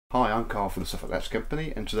Hi, I'm Carl from the Suffolk Latch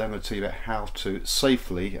Company, and today I'm going to tell you about how to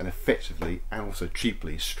safely and effectively and also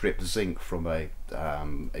cheaply strip zinc from a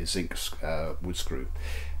zinc wood screw.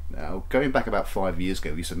 Now, going back about 5 years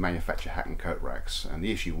ago, we used to manufacture hack and coat racks, and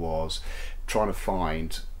the issue was trying to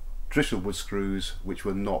find traditional wood screws which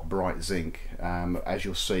were not bright zinc. As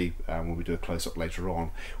you'll see when we do a close-up later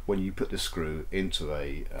on, when you put this screw into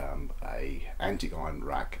a antique iron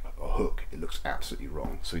rack or hook, it looks absolutely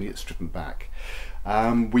wrong, so you need to strip them back.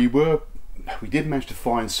 We did manage to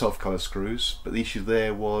find self-colour screws, but the issue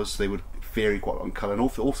there was they would vary quite a lot in colour, and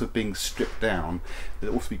also being stripped down, they'd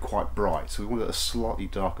also be quite bright, so we wanted a slightly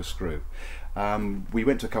darker screw. We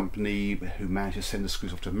went to a company who managed to send the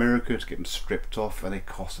screws off to America to get them stripped off, and they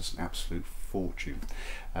cost us an absolute fortune.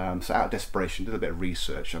 So out of desperation, did a bit of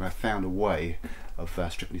research, and I found a way of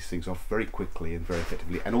stripping these things off very quickly and very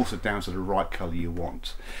effectively, and also down to the right colour you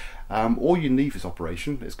want. All you need for this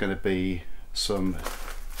operation is going to be some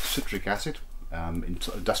citric acid,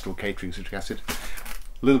 industrial catering citric acid,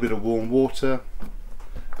 a little bit of warm water,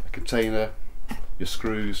 a container, your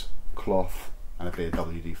screws, cloth, and a bit of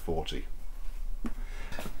WD-40.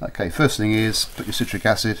 Okay, first thing is put your citric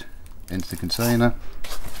acid into the container,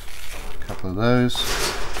 a couple of those,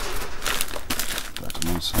 put that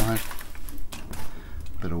on one side,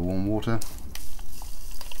 a bit of warm water.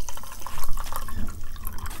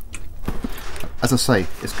 As I say,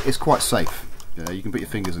 it's quite safe. You can put your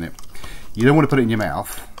fingers in it. You don't want to put it in your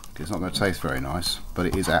mouth because it's not going to taste very nice, but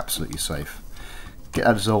it is absolutely safe. Get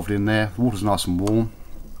that dissolved in there. The water's nice and warm.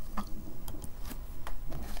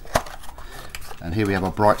 And here we have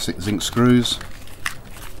our bright zinc screws.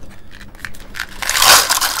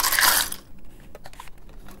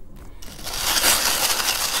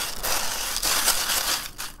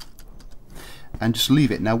 And just leave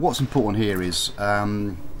it. Now what's important here is,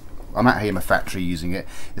 I'm out here in my factory using it.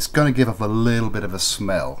 It's going to give off a little bit of a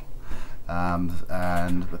smell, and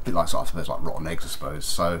a bit like, I suppose, like rotten eggs, I suppose.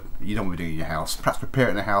 So you don't want to be doing it in your house. Perhaps prepare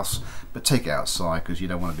it in the house, but take it outside because you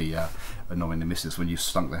don't want to be annoying the missus when you've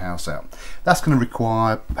stunk the house out. That's going to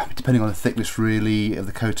require, depending on the thickness really of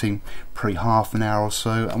the coating, probably half an hour or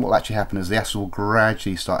so. And what will actually happen is the acid will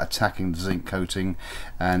gradually start attacking the zinc coating,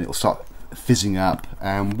 and it will start fizzing up.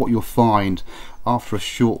 And what you'll find after a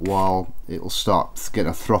short while, it will start getting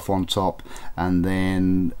a froth on top, and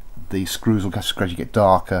then the screws will gradually get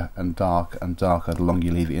darker and darker and darker the longer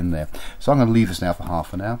you leave it in there. So I'm going to leave this now for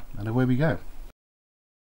half an hour, and away we go.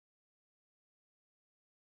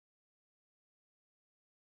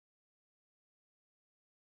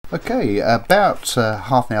 Okay, about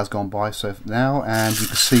half an hour's gone by so now, and you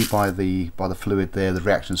can see by the fluid there the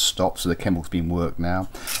reaction stopped, so the chemical's been worked now.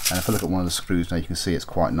 And if I look at one of the screws now, you can see it's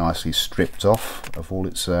quite nicely stripped off of all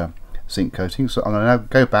its zinc coating. So I'm going to now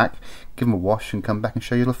go back, give them a wash, and come back and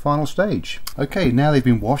show you the final stage. Okay, now they've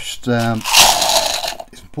been washed,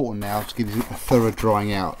 it's important now to give you a thorough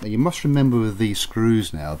drying out. Now you must remember with these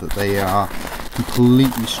screws now that they are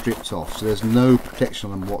completely stripped off, so there's no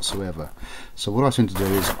protection on them whatsoever. So what I tend to do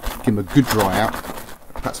is give them a good dry out,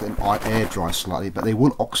 perhaps let them air dry slightly, but they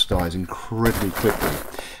will oxidise incredibly quickly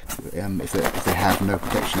if they have no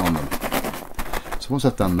protection on them. So once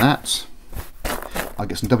I've done that, I'll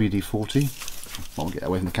get some WD-40, I'll get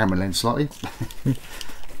away from the camera lens slightly,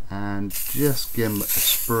 and just give them a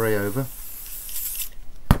spray over.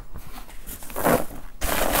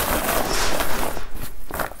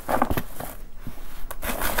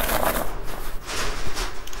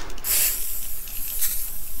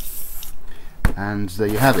 And there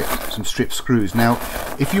you have it, some stripped screws. Now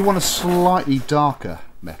if you want a slightly darker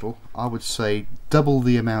metal, I would say double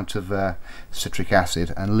the amount of citric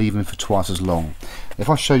acid and leave them for twice as long. If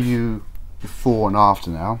I show you before and after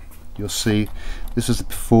now, you'll see this is the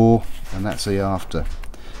before and that's the after,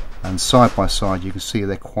 and side by side you can see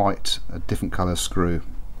they're quite a different colour screw.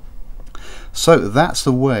 So that's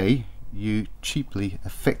the way you cheaply,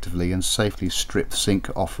 effectively and safely strip zinc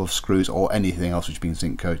off of screws or anything else which has been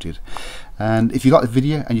zinc coated. And if you liked the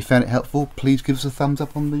video and you found it helpful, please give us a thumbs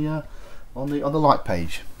up on the like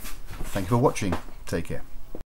page. Thank you for watching. Take care.